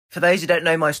For those who don't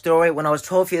know my story, when I was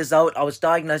 12 years old, I was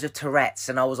diagnosed with Tourette's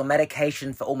and I was on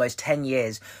medication for almost 10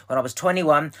 years. When I was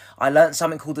 21, I learnt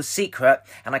something called The Secret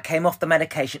and I came off the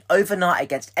medication overnight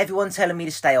against everyone telling me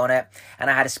to stay on it, and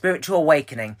I had a spiritual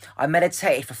awakening. I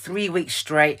meditated for 3 weeks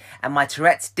straight and my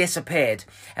Tourette's disappeared.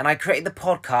 And I created the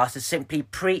podcast to simply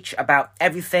preach about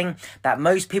everything that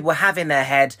most people have in their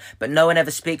head but no one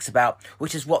ever speaks about,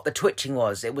 which is what the twitching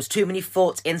was. It was too many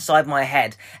thoughts inside my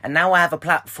head, and now I have a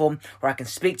platform where I can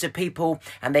speak to people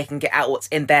and they can get out what's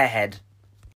in their head.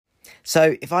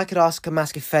 So if I could ask a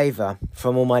massive favour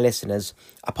from all my listeners,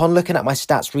 upon looking at my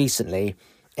stats recently,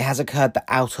 it has occurred that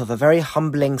out of a very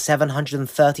humbling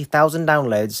 730,000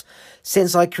 downloads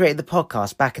since I created the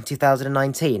podcast back in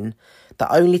 2019,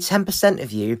 that only 10%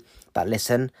 of you that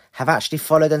listen have actually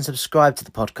followed and subscribed to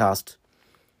the podcast.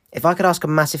 If I could ask a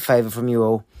massive favour from you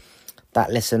all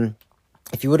that listen,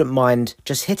 if you wouldn't mind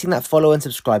just hitting that follow and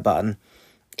subscribe button,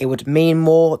 it would mean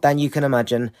more than you can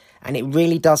imagine, and it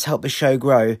really does help the show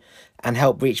grow and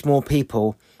help reach more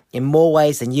people in more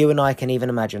ways than you and I can even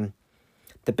imagine.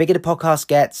 The bigger the podcast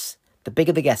gets, the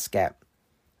bigger the guests get.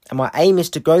 And my aim is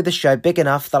to grow the show big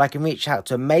enough that I can reach out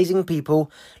to amazing people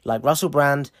like Russell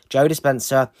Brand, Joe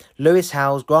Dispenza, Lewis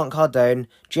Howes, Grant Cardone,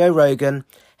 Joe Rogan,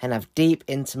 and have deep,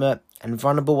 intimate, and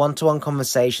vulnerable one-to-one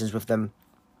conversations with them.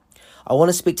 I want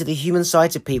to speak to the human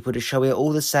side of people to show we're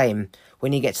all the same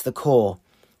when you get to the core,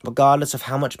 regardless of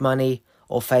how much money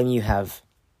or fame you have.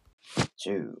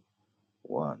 2,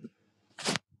 1.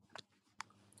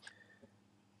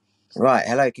 Right,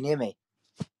 hello, can you hear me?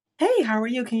 Hey, how are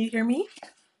you? Can you hear me?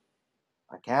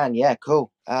 I can, yeah,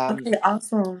 cool. Okay,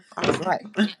 awesome.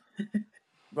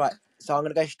 Right, so I'm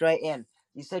going to go straight in.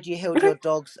 You said you healed Okay. your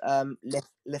dog's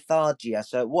lethargia.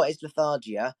 So what is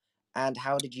lethargia and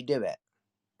how did you do it?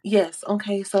 Yes,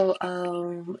 okay. So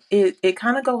it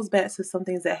kind of goes back to some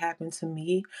things that happened to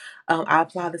me. I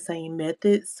apply the same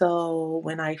method. So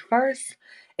when I first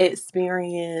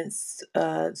experienced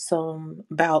some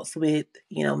bouts with,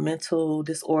 mental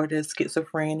disorders,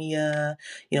 schizophrenia,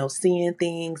 seeing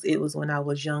things, it was when I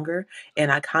was younger,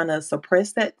 and I kind of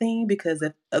suppressed that thing because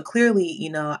if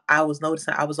clearly, I was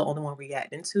noticing I was the only one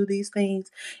reacting to these things,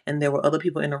 and there were other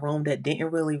people in the room that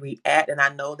didn't really react, and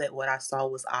I know that what I saw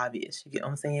was obvious. You get what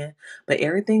I'm saying? But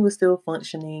everything was still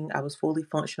functioning. I was fully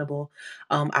functionable.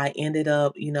 I ended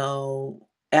up,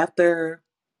 after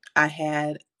I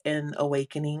had an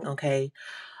awakening, okay,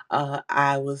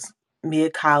 I was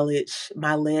mid college.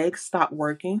 My legs stopped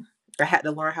working. I had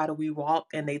to learn how to re-walk,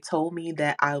 and they told me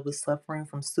that I was suffering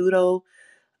from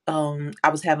I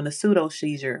was having a pseudo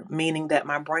seizure, meaning that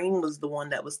my brain was the one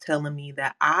that was telling me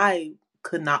that I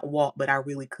could not walk, but I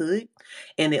really could.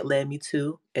 And it led me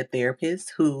to a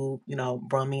therapist who,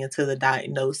 brought me into the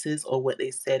diagnosis or what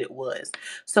they said it was.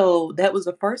 So that was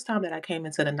the first time that I came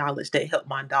into the knowledge that helped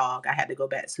my dog. I had to go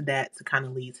back to that to kind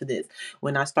of lead to this.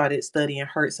 When I started studying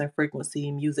hertz and frequency,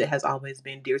 music has always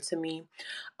been dear to me.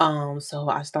 So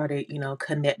I started,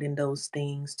 connecting those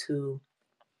things to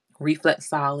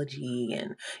reflexology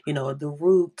and the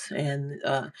root and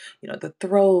the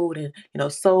throat and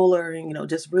solar and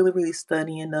just really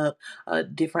studying up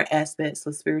different aspects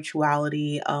of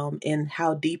spirituality, and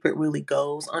how deep it really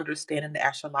goes, understanding the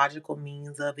astrological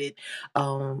means of it,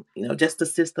 just the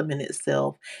system in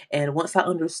itself. And once I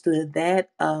understood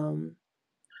that,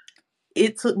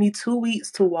 it took me 2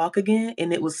 weeks to walk again,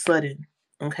 and it was sudden.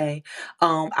 Okay.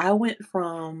 I went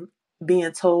from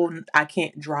being told I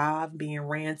can't drive, being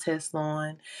ran tests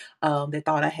on. They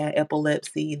thought I had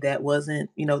epilepsy. That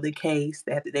wasn't, the case.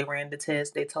 After they ran the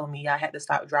test, they told me I had to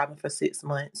stop driving for 6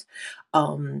 months.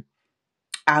 Um,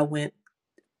 I went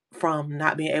from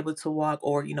not being able to walk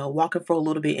or walking for a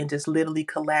little bit and just literally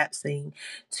collapsing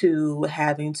to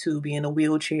having to be in a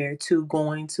wheelchair to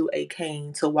going to a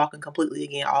cane to walking completely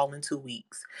again, all in 2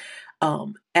 weeks.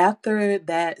 After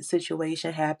that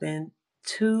situation happened,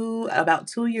 about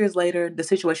 2 years later, the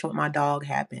situation with my dog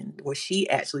happened where she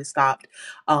actually stopped.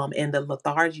 And the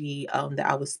lethargy that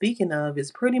I was speaking of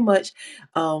is pretty much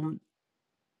um,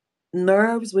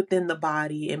 nerves within the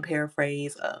body, and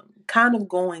paraphrase, kind of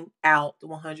going out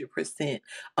 100%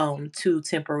 to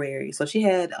temporary. So she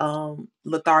had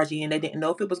lethargy, and they didn't know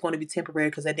if it was going to be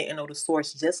temporary because they didn't know the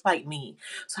source, just like me.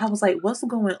 So I was like, what's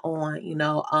going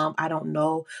on? I don't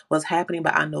know what's happening,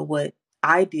 but I know what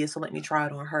I did, so let me try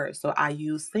it on her. So I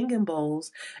used singing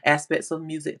bowls, aspects of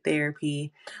music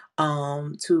therapy,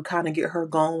 to kind of get her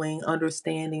going,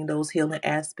 understanding those healing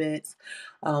aspects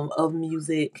of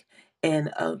music.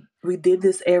 And we did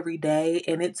this every day,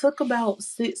 and it took about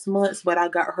 6 months, but I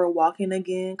got her walking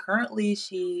again. Currently,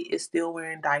 she is still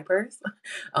wearing diapers.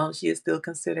 She is still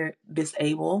considered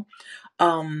disabled.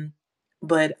 Um,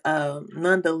 But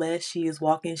nonetheless, she is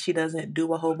walking. She doesn't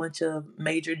do a whole bunch of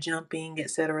major jumping,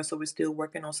 etc. So we're still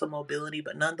working on some mobility.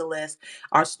 But nonetheless,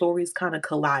 our stories kind of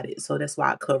collided. So that's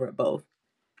why I covered both.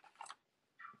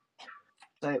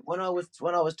 So when I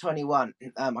was 21,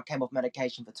 I came off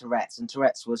medication for Tourette's, and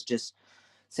Tourette's was just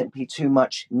simply too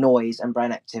much noise and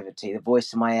brain activity. The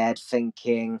voice in my head,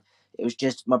 thinking. It was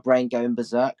just my brain going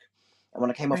berserk. And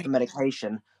when I came off the Right.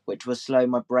 medication, which was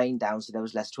slowing my brain down so there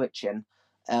was less twitching,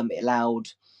 it allowed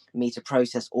me to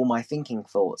process all my thinking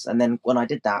thoughts. And then when I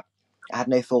did that, I had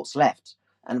no thoughts left.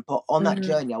 And on that Mm-hmm.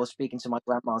 journey, I was speaking to my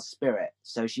grandma's spirit.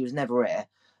 So she was never here,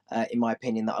 in my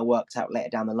opinion, that I worked out later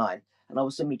down the line. And I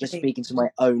was simply just Right. speaking to my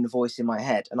own voice in my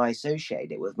head, and I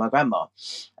associated it with my grandma.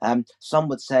 Some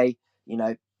would say, you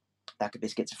know, that could be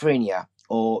schizophrenia,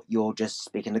 or you're just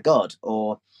speaking to God,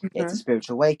 or it's a Mm-hmm.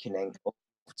 spiritual awakening, or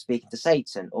speaking to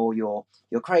Satan, or you're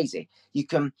crazy. You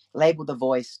can label the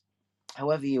voice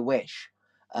however you wish,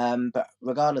 but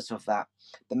regardless of that,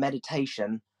 the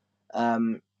meditation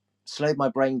um, slowed my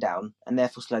brain down, and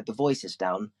therefore slowed the voices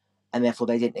down, and therefore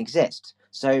they didn't exist.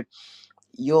 So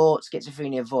your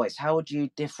schizophrenia voice, how would you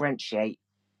differentiate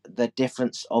the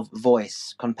difference of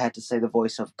voice compared to, say, the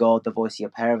voice of God, the voice of your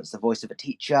parents, the voice of a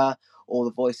teacher, or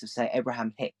the voice of, say,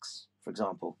 Abraham Hicks, for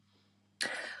example?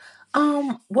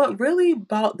 What really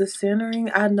brought the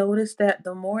centering, I noticed that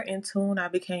the more in tune I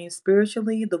became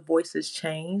spiritually, the voices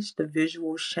changed, the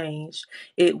visuals changed.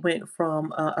 It went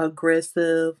from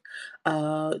aggressive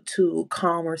to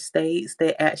calmer states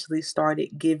that actually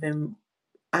started giving.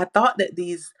 I thought that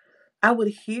these I would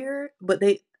hear, but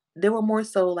they were more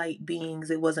so like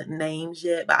beings. It wasn't names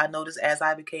yet, but I noticed as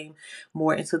I became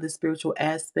more into the spiritual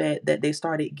aspect that they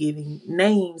started giving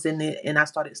names, and I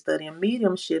started studying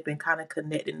mediumship and kind of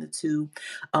connecting the two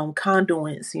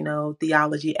conduits,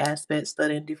 theology aspects,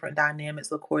 studying different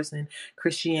dynamics, of course, in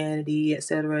Christianity,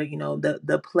 etc.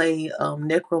 The play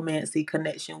necromancy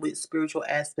connection with spiritual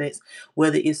aspects,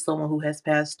 whether it's someone who has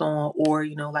passed on, or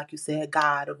like you said,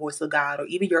 God, a voice of God, or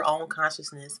even your own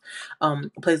consciousness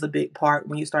plays a big part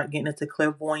when you start getting into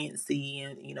clairvoyancy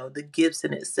and the gifts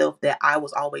in itself that I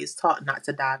was always taught not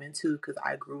to dive into because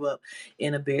I grew up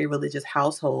in a very religious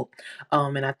household,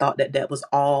 and I thought that that was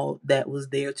all that was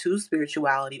there to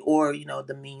spirituality, or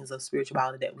the means of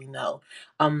spirituality that we know.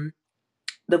 um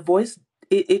the voice,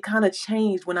 it kind of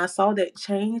changed when I saw that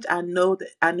change. I knew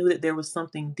that there was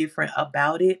something different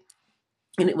about it,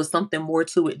 and it was something more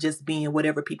to it just being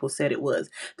whatever people said it was.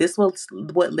 This was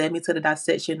what led me to the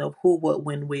dissection of who, what,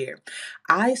 when, where.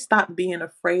 I stopped being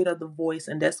afraid of the voice,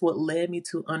 and that's what led me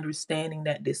to understanding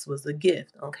that this was a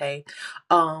gift. Okay.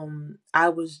 I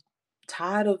was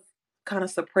tired of kind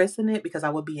of suppressing it because I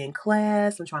would be in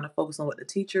class and trying to focus on what the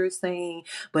teacher is saying,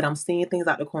 but I'm seeing things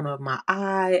out the corner of my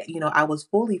eye. I was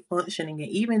fully functioning,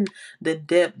 and even the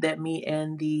depth that me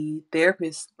and the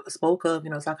therapist spoke of,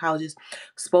 psychologist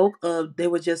spoke of, they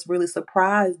were just really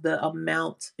surprised the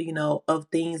amount, of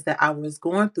things that I was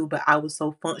going through, but I was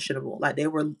so functional. Like they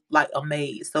were like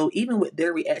amazed. So even with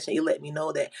their reaction, it let me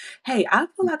know that, hey, I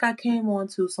feel like I came on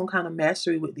to some kind of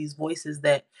mastery with these voices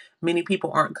that many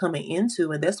people aren't coming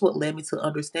into. And that's what led me to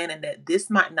understanding that this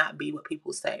might not be what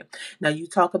people say. Now you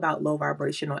talk about low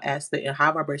vibrational aspect and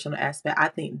high vibrational aspect. I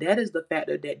think that is the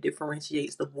factor that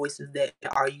differentiates the voices that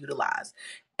are utilized.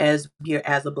 As here,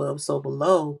 as above, so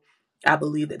below. I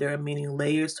believe that there are many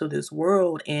layers to this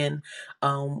world, and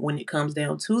when it comes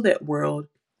down to that world,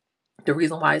 the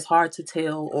reason why it's hard to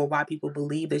tell, or why people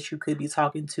believe that you could be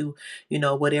talking to,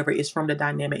 whatever, is from the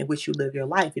dynamic in which you live your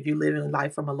life. If you live in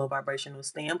life from a low vibrational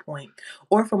standpoint,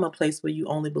 or from a place where you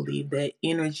only believe that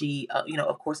energy,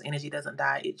 of course, energy doesn't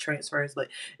die, it transfers. But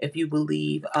if you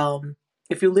believe,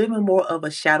 if you're living more of a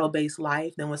shadow based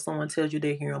life, then when someone tells you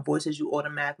they're hearing voices, you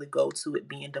automatically go to it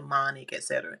being demonic,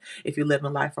 etc. If you're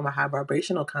living life from a high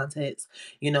vibrational context,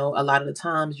 a lot of the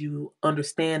times you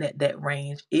understand that that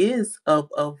range is of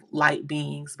light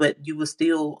beings, but you will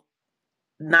still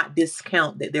not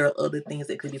discount that there are other things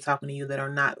that could be talking to you that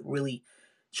are not really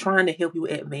trying to help you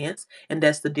advance. And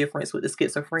that's the difference with the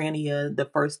schizophrenia. The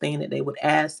first thing that they would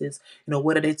ask is,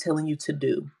 what are they telling you to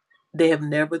do? They have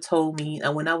never told me.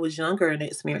 And when I was younger and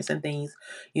experiencing things,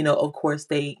 of course,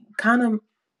 they kind of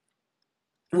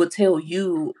would tell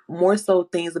you more so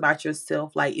things about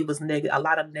yourself, like it was negative, a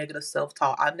lot of negative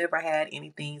self-talk. I never had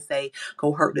anything say,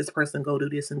 go hurt this person, go do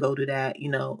this and go do that,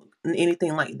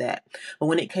 anything like that. But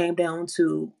when it came down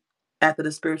to, after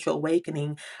the spiritual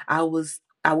awakening, I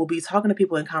would be talking to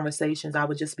people in conversations, I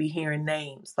would just be hearing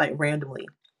names like randomly.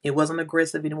 It wasn't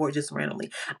aggressive anymore, just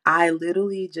randomly. I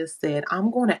literally just said, I'm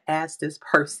going to ask this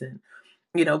person,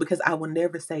 because I would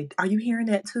never say, "Are you hearing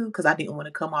that too?" Because I didn't want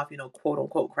to come off, quote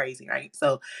unquote crazy, right?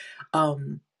 So,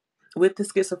 um, with the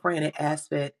schizophrenic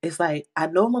aspect, it's like I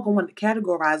no longer want to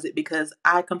categorize it because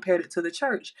I compared it to the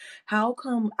church. How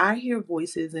come I hear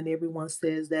voices and everyone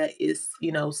says that it's,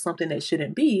 something that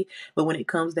shouldn't be, but when it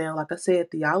comes down, like I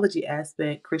said, theology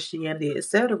aspect, Christianity,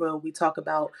 etc., we talk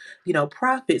about,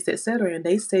 prophets, etc., and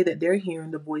they say that they're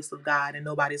hearing the voice of God and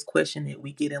nobody's questioning it.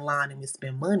 We get in line and we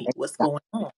spend money. What's Exactly.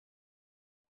 going on?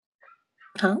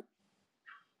 Huh?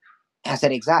 I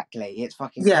said exactly. It's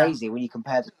fucking Yeah. crazy when you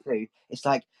compare the two. It's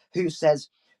like who says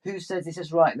who says this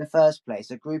is right in the first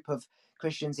place? A group of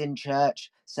Christians in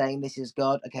church saying this is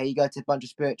God. Okay, you go to a bunch of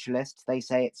spiritualists, they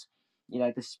say it's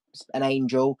this an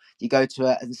angel. You go to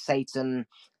a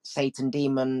Satan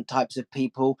demon types of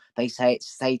people, they say it's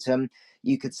Satan.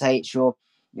 You could say it's your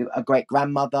a great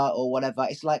grandmother or whatever.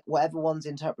 It's like whatever one's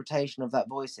interpretation of that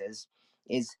voice is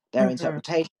their Hmm.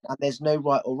 interpretation, and there's no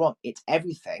right or wrong. It's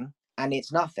everything and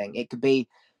it's nothing. It could be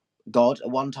God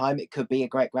at one time, it could be a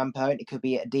great grandparent, it could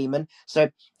be a demon. So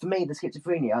for me, the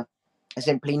schizophrenia is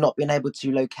simply not being able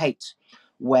to locate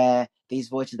where these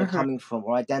voices are Hmm. coming from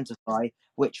or identify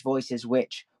which voice is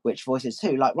which voice is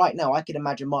who. Like right now, I could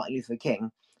imagine Martin Luther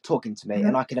King talking to me, Hmm.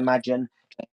 and I could imagine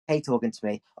Kay talking to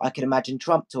me. I could imagine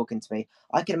Trump talking to me.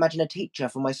 I could imagine a teacher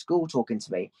from my school talking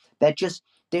to me. They're just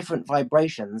different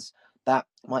vibrations that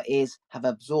my ears have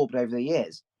absorbed over the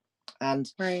years.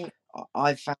 And Right.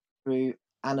 I've found through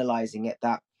analysing it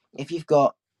that if you've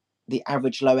got the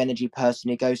average low energy person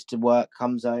who goes to work,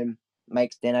 comes home,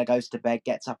 makes dinner, goes to bed,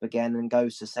 gets up again, and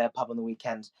goes to, say, a pub on the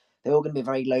weekend, they're all going to be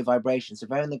very low vibration. So, if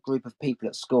they're in the group of people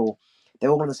at school, they're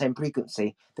all on the same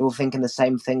frequency. They're all thinking the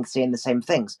same things, seeing the same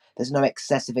things. There's no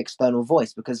excessive external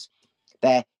voice because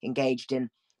they're engaged in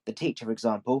the teacher, for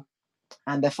example,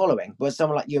 and they're following. Whereas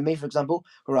someone like you and me, for example,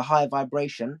 who are a higher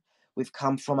vibration, we've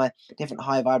come from a different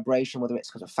higher vibration, whether it's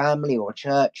because of family or a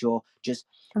church or just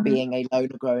Hmm. being a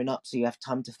loner growing up. So you have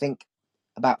time to think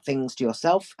about things to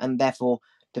yourself and therefore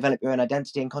develop your own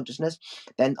identity and consciousness.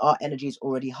 Then our energy is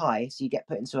already high. So you get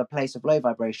put into a place of low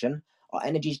vibration. Our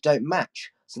energies don't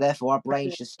match. So therefore our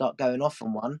brains just start going off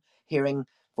on one, hearing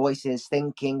voices,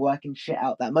 thinking, working shit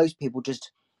out that most people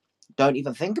just don't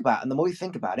even think about. And the more you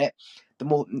think about it, the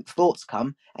more thoughts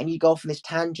come, and you go off on this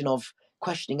tangent of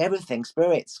questioning everything: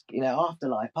 spirits,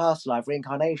 afterlife, past life,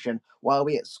 reincarnation. Why are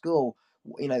we at school?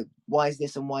 Why is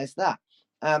this and why is that?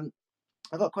 Um,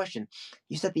 I've got a question.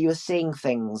 You said that you were seeing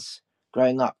things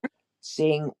growing up.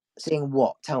 Seeing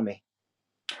what? Tell me.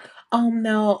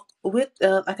 Now with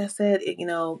like I said,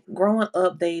 growing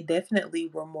up, they definitely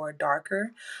were more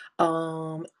darker.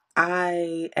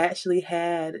 I actually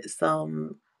had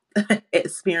some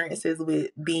experiences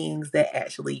with beings that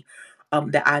actually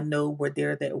that I know were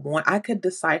there that want I could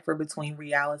decipher between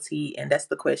reality, and that's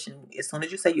the question. As soon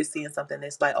as you say you're seeing something,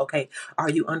 it's like, okay, are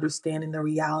you understanding the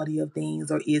reality of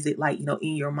things, or is it like,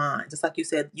 in your mind? Just like you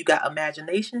said, you got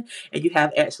imagination and you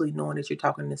have actually knowing that you're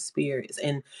talking to spirits.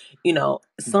 And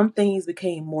some things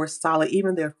became more solid,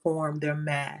 even their form, their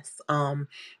mass,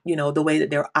 the way that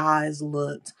their eyes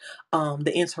looked,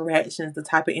 the interactions, the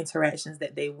type of interactions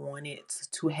that they wanted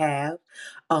to have.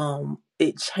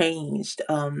 It changed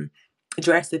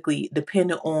drastically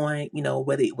depending on,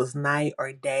 whether it was night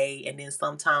or day. And then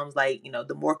sometimes, like,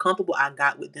 the more comfortable I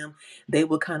got with them, they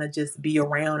would kind of just be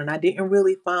around. And I didn't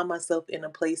really find myself in a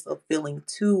place of feeling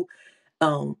too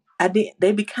I did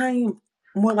they became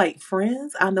more like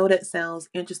friends. I know that sounds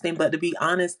interesting, but to be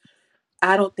honest,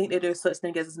 I don't think that there's such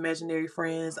thing as imaginary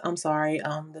friends. I'm sorry.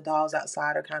 The dogs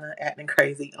outside are kind of acting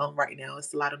crazy right now.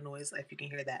 It's a lot of noise if you can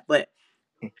hear that. But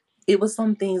it was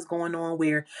some things going on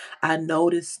where I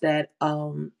noticed that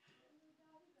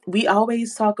we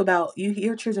always talk about, you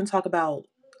hear children talk about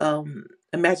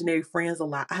imaginary friends a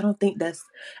lot. I think that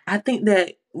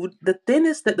the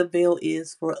thinnest that the veil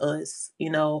is for us,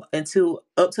 until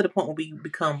up to the point where we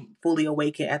become fully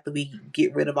awakened after we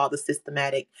get rid of all the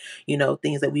systematic,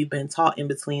 things that we've been taught in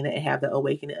between and have the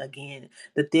awakening again.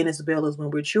 The thinnest veil is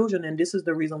when we're children, and this is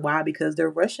the reason why, because they're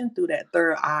rushing through that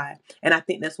third eye. And I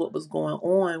think that's what was going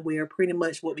on, where pretty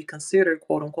much what we consider,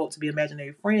 quote unquote, to be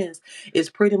imaginary friends is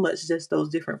pretty much just those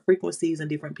different frequencies and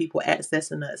different people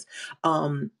accessing us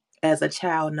as a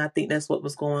child. And I think that's what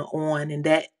was going on. And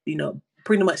that,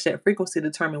 pretty much that frequency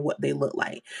determined what they look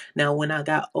like. Now, when I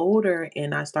got older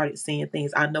and I started seeing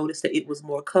things, I noticed that it was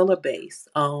more color based.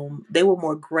 They were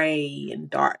more gray and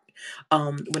dark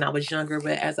when I was younger.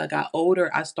 But as I got older,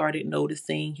 I started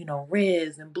noticing,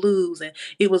 reds and blues. And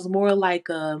it was more like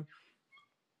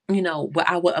what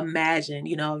I would imagine,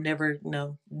 I've never,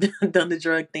 done the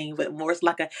drug thing, but more it's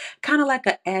like a kind of like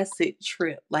an acid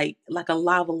trip, like a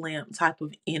lava lamp type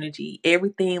of energy.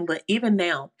 Everything, but even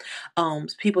now,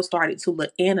 people started to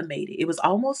look animated. It was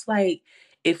almost like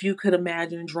if you could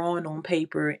imagine drawing on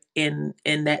paper and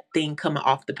that thing coming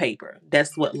off the paper.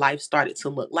 That's what life started to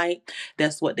look like.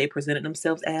 That's what they presented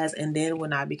themselves as. And then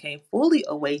when I became fully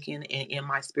awakened and in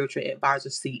my spiritual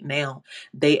advisor seat now,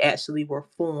 they actually were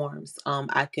forms.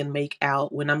 I can make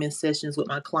out when I'm in sessions with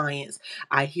my clients.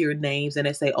 I hear names and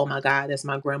they say, "Oh my God, that's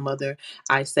my grandmother."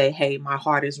 I say, "Hey, my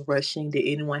heart is rushing. Did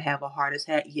anyone have a heart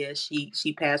attack?" Yes,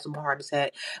 she passed from a heart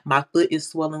attack. My foot is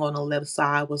swelling on the left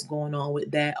side. What's going on with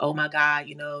that? Oh my God,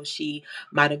 she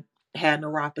might have had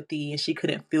neuropathy and she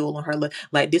couldn't feel on her leg.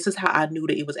 Like, this is how I knew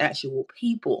that it was actual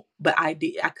people. But I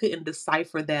couldn't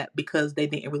decipher that because they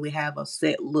didn't really have a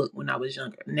set look when I was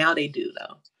younger. Now they do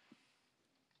though.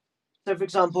 So, for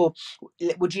example,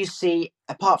 would you see,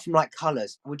 apart from like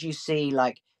colors, would you see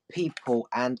like people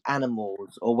and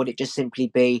animals, or would it just simply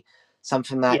be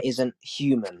something that Yeah. isn't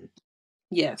human?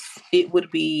 Yes, it would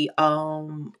be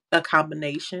a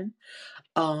combination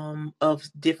of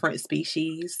different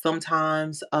species.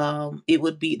 Sometimes it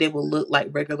would be they will look like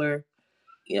regular,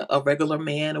 a regular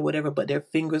man or whatever, but their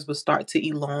fingers would start to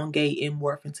elongate and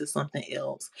morph into something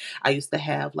else. I used to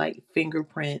have like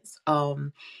fingerprints.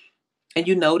 And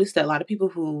you notice that a lot of people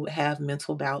who have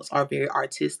mental bouts are very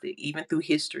artistic, even through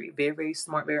history. Very, very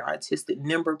smart, very artistic.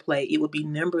 Number play, it would be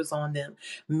numbers on them.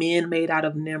 Men made out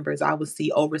of numbers. I would see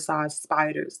oversized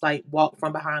spiders like walk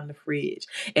from behind the fridge.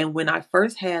 And when I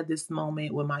first had this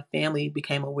moment, when my family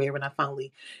became aware, when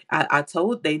I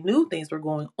told, they knew things were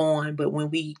going on, but when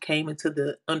we came into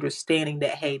the understanding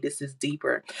that, hey, this is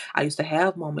deeper, I used to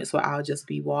have moments where I'll just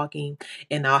be walking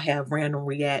and I'll have random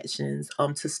reactions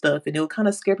to stuff, and it would kind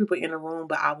of scare people in the room.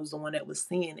 But I was the one that was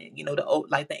seeing it,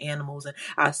 like the animals, and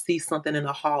I see something in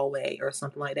the hallway or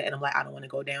something like that, and I'm like, I don't want to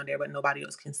go down there, but nobody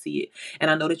else can see it.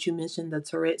 And I know that you mentioned the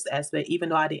Tourette's aspect. Even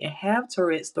though I didn't have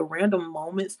Tourette's, the random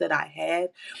moments that I had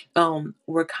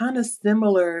were kind of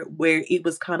similar, where it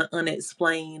was kind of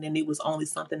unexplained, and it was only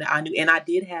something that I knew. And I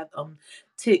did have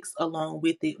ticks along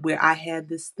with it, where I had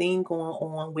this thing going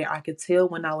on where I could tell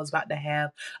when I was about to have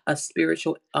a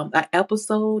spiritual an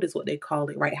episode is what they call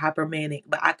it, right? Hypermanic.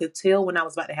 But I could tell when I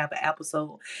was about to have an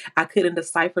episode. I couldn't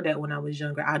decipher that when I was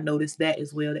younger. I noticed that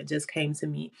as well. That just came to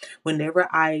me whenever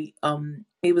I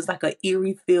it was like an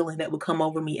eerie feeling that would come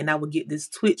over me, and I would get this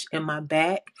twitch in my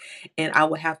back, and I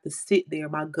would have to sit there.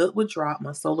 My gut would drop,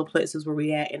 my solar plexus would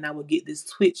react, and I would get this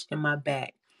twitch in my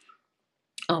back.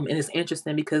 And it's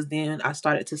interesting because then I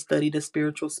started to study the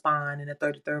spiritual spine and the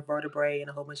 33rd vertebrae and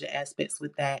a whole bunch of aspects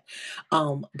with that.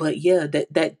 But yeah,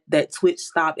 that twitch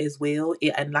stopped as well.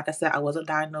 And like I said, I wasn't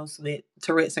diagnosed with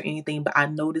Tourette's or anything, but I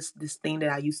noticed this thing that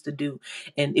I used to do,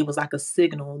 and it was like a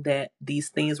signal that these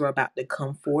things were about to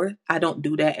come forth. I don't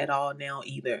do that at all now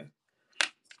either.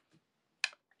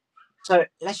 So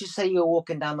let's just say you're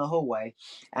walking down the hallway,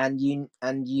 and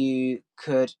you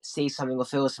could see something or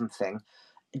feel something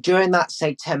during that,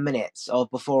 say, 10 minutes of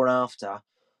before and after.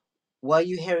 Were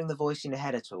you hearing the voice in your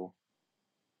head at all,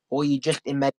 or you just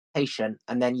in meditation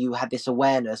and then you had this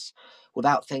awareness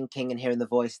without thinking and hearing the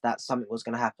voice that something was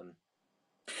going to happen?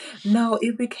 No,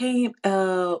 it became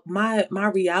my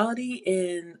reality,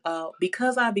 and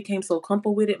because I became so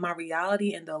comfortable with it, my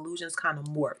reality and the illusions kind of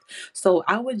morphed. So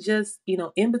I would just,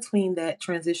 in between that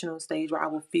transitional stage where I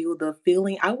would feel the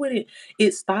feeling, I wouldn't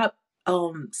it stopped.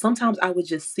 Sometimes I would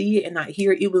just see it and not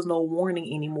hear it. It was no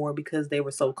warning anymore because they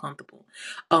were so comfortable.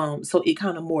 So it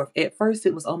kind of morphed. At first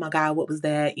it was, oh my God, what was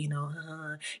that?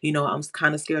 I'm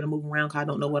kind of scared to move around because I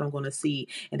don't know what I'm gonna see.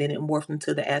 And then it morphed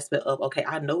into the aspect of, okay,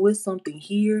 I know it's something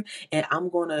here, and I'm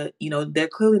gonna, they're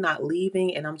clearly not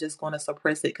leaving, and I'm just gonna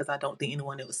suppress it because I don't think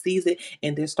anyone else sees it,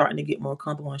 and they're starting to get more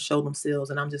comfortable and show themselves,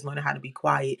 and I'm just learning how to be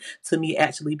quiet. To me,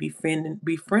 actually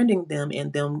befriending them,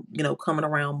 and them, coming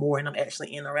around more, and I'm actually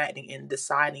interacting and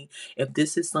deciding if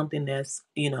this is something that's,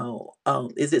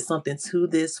 is it something to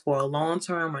this for a long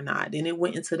term or not. Then it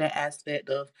went into that aspect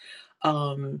of,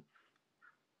 um,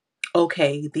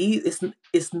 okay, these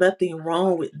it's nothing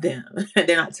wrong with them.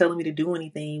 They're not telling me to do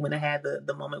anything when I had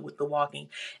the moment with the walking,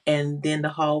 and then the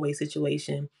hallway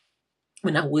situation.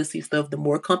 When I would see stuff, the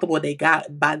more comfortable they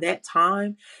got. By that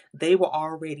time, they were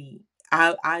already.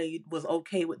 I was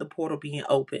okay with the portal being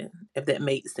open, if that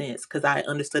makes sense, because I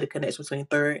understood the connection between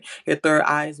your third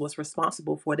eye is what's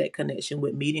responsible for that connection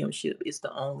with mediumship. It's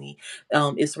the only,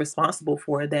 it's responsible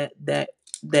for that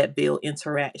that build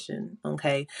interaction.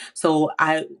 Okay. So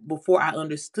I before I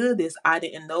understood this, I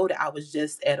didn't know that I was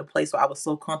just at a place where I was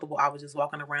so comfortable. I was just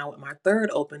walking around with my third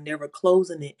open, never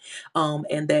closing it.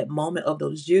 And that moment of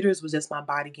those jitters was just my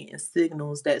body getting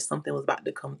signals that something was about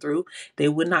to come through. They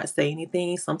would not say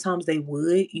anything. Sometimes they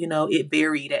would, it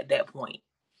varied at that point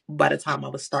by the time I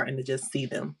was starting to just see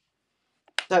them.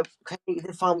 So, can you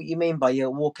define what you mean by you're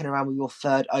walking around with your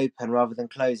third open rather than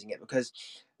closing it? Because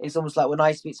it's almost like when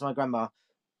I speak to my grandma,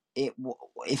 it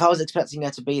if I was expecting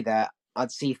her to be there, I'd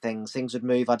see things. Things would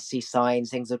move. I'd see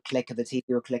signs. Things would clicker. The TV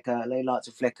would clicker. Low lights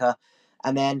would flicker.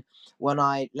 And then when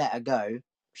I let her go,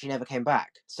 she never came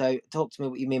back. So, talk to me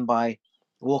what you mean by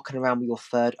walking around with your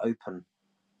third open.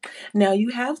 Now you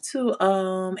have to,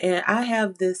 and I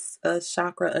have this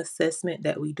chakra assessment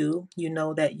that we do. You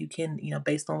know that you can,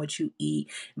 based on what you eat,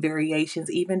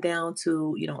 variations, even down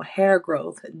to hair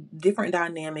growth, different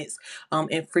dynamics,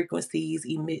 and frequencies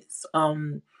emits.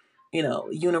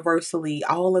 Universally,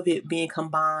 all of it being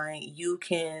combined, you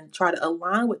can try to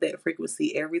align with that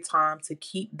frequency every time to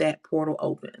keep that portal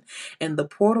open. And the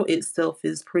portal itself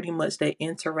is pretty much that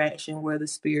interaction where the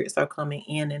spirits are coming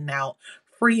in and out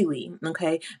freely.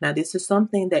 Okay. Now, this is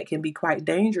something that can be quite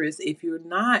dangerous if you're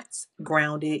not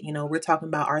grounded. We're talking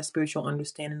about our spiritual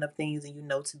understanding of things,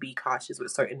 and to be cautious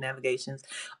with certain navigations,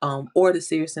 or the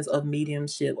seriousness of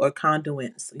mediumship or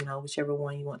conduits, whichever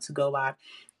one you want to go by.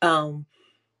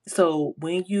 So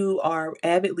when you are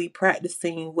avidly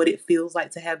practicing what it feels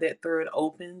like to have that third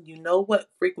open, you know what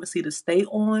frequency to stay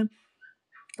on,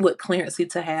 what clearancy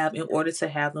to have in order to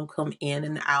have them come in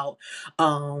and out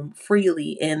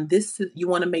freely. And you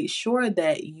want to make sure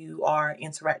that you are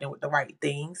interacting with the right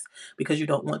things, because you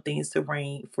don't want things to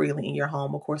reign freely in your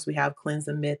home. Of course, we have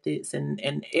cleansing methods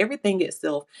and everything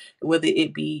itself, whether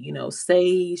it be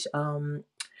sage,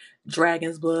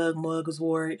 dragon's blood,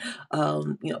 mugwort,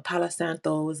 Palo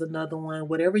Santo is another one.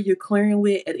 Whatever you're clearing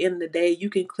with, at the end of the day, you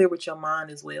can clear with your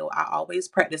mind as well. I always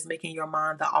practice making your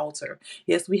mind the altar.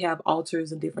 Yes, we have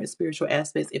altars and different spiritual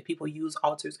aspects if people use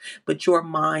altars, but your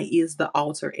mind is the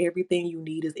altar. Everything you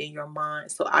need is in your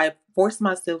mind. So I force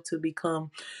myself to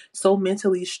become so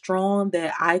mentally strong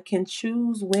that I can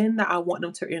choose when I want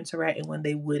them to interact and when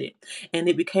they wouldn't. And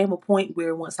it became a point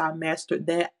where once I mastered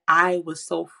that, I was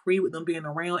so free with them being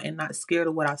around and not scared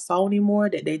of what I saw anymore,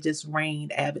 that they just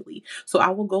reigned avidly. So I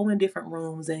will go in different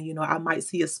rooms and, I might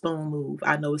see a spoon move.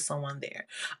 I know it's someone there.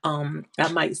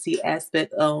 I might see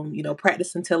aspect,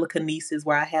 practicing telekinesis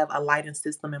where I have a lighting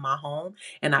system in my home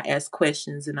and I ask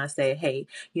questions and I say, hey,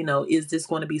 is this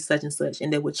going to be such and such?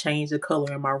 And they would change the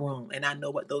color in my room. And I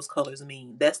know what those colors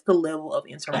mean. That's the level of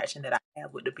interaction that I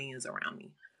have with the beings around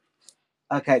me.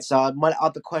 Okay, so my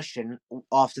other question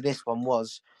after this one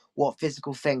was, what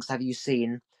physical things have you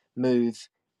seen move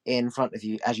in front of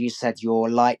you? As you said, your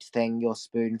light thing, your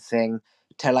spoon thing.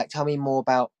 Tell me more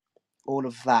about all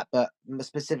of that, but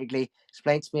specifically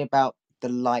explain to me about the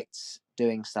lights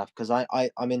doing stuff, because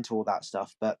I'm into all that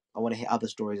stuff, but I want to hear other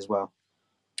stories as well.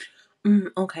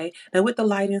 Okay. Now with the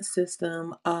lighting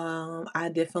system, I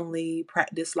definitely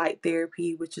practice light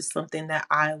therapy, which is something that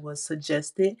I was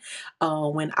suggested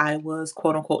when I was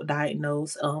quote unquote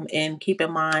diagnosed. And keep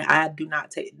in mind, I do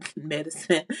not take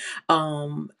medicine.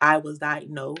 I was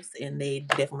diagnosed, and they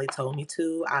definitely told me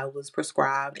to. I was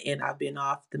prescribed, and I've been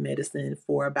off the medicine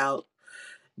for about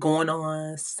going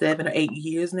on 7 or 8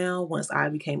 years now, once I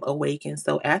became awakened.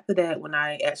 So after that, when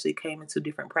I actually came into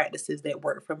different practices that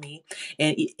worked for me,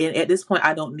 and at this point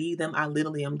I don't need them. I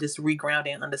literally am just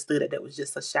regrounded and understood that was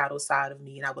just a shadow side of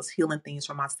me, and I was healing things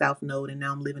from my south node, and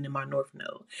now I'm living in my north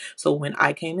node. So when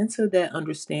I came into that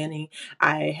understanding,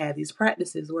 I had these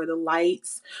practices where the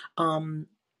lights, I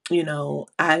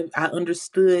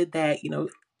understood that,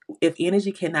 if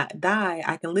energy cannot die,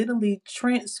 I can literally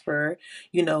transfer,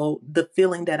 the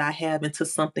feeling that I have into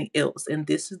something else. And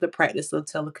this is the practice of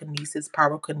telekinesis,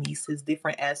 pyrokinesis,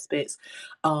 different aspects.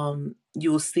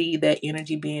 You'll see that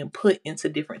energy being put into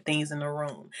different things in the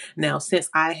room. Now, since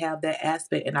I have that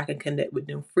aspect and I can connect with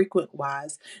them frequent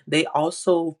wise, they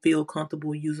also feel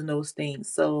comfortable using those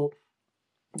things. So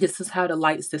this is how the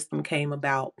light system came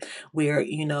about, where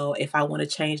if I want to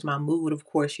change my mood, of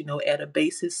course, at a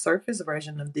basis surface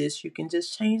version of this, you can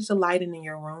just change the lighting in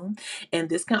your room. And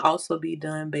this can also be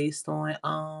done based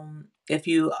on if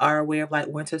you are aware of like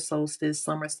winter solstice,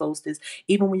 summer solstice,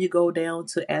 even when you go down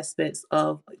to aspects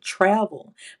of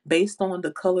travel, based on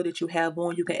the color that you have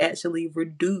on, you can actually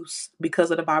reduce, because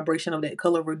of the vibration of that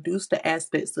color, reduce the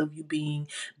aspects of you being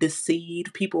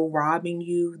deceived, people robbing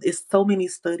you. There's so many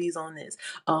studies on this.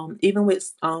 Even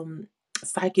with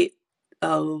psychic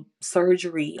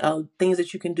surgery, things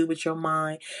that you can do with your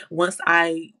mind. Once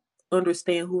I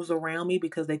understand who's around me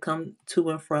because they come to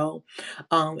and fro.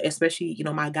 Especially,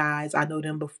 my guys, I know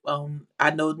them I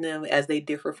know them as they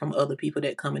differ from other people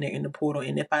that come in there in the portal.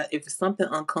 And if it's something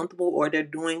uncomfortable or they're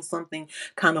doing something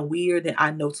kind of weird, then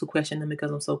I know to question them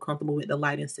because I'm so comfortable with the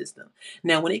lighting system.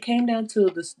 Now, when it came down to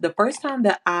this, the first time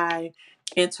that I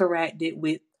interacted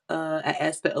with an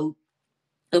aspect of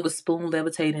a spoon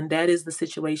levitating, that is the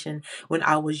situation when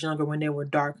I was younger, when they were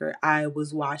darker. I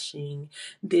was washing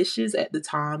dishes at the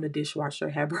time. The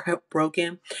dishwasher had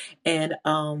broken, and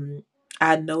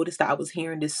I noticed that I was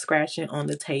hearing this scratching on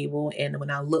the table, and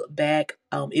when I looked back,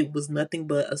 it was nothing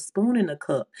but a spoon in a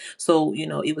cup. So,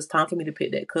 it was time for me to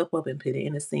pick that cup up and put it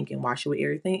in the sink and wash it with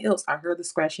everything else. I heard the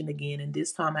scratching again, and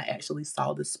this time I actually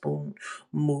saw the spoon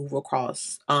move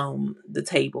across the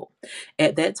table.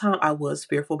 At that time, I was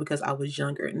fearful because I was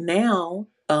younger. Now,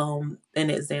 an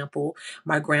example,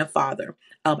 my grandfather,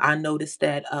 I noticed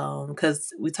that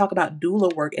because we talk about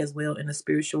doula work as well in the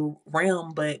spiritual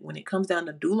realm, but when it comes down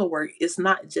to doula work, it's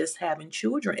not just having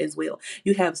children as well.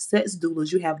 You have sex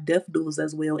doulas, you have death doulas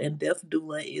as well, and death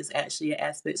doula is actually an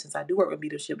aspect, since I do work with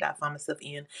leadership, that I find myself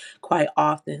in quite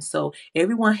often. So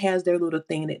everyone has their little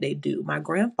thing that they do. My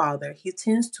grandfather, he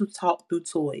tends to talk through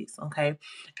toys, okay?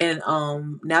 And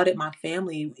now that my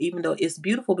family, even though it's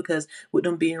beautiful because with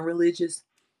them being religious,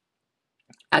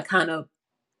 I kind of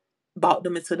brought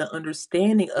them into the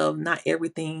understanding of not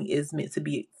everything is meant to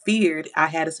be feared. I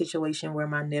had a situation where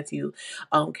my nephew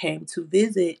came to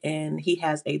visit, and he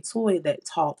has a toy that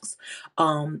talks,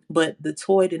 but the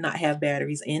toy did not have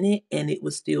batteries in it, and it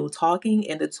was still talking,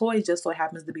 and the toy just so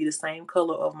happens to be the same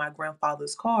color of my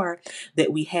grandfather's car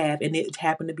that we have, and it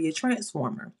happened to be a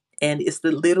transformer. And it's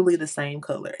literally the same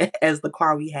color as the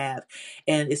car we have.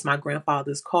 And it's my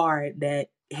grandfather's car that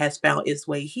has found its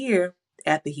way here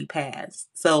after he passed.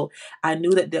 So I knew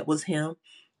that that was him,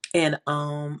 and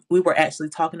we were actually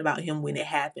talking about him when it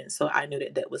happened, so I knew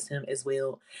that that was him as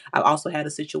well. I also had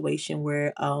a situation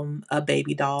where a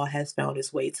baby doll has found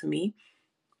its way to me.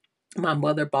 My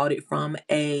mother bought it from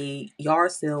a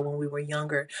yard sale when we were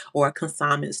younger, or a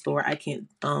consignment store. I can't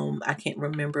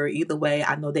remember. Either way,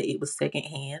 I know that it was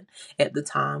secondhand at the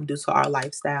time due to our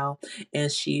lifestyle. And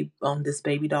she this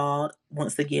baby doll,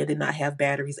 once again, did not have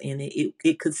batteries in it.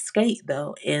 It could skate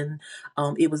though, and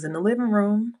it was in the living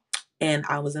room. And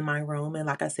I was in my room, and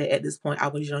like I said, at this point, I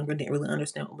was younger, didn't really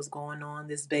understand what was going on.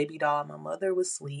 This baby doll, my mother was asleep.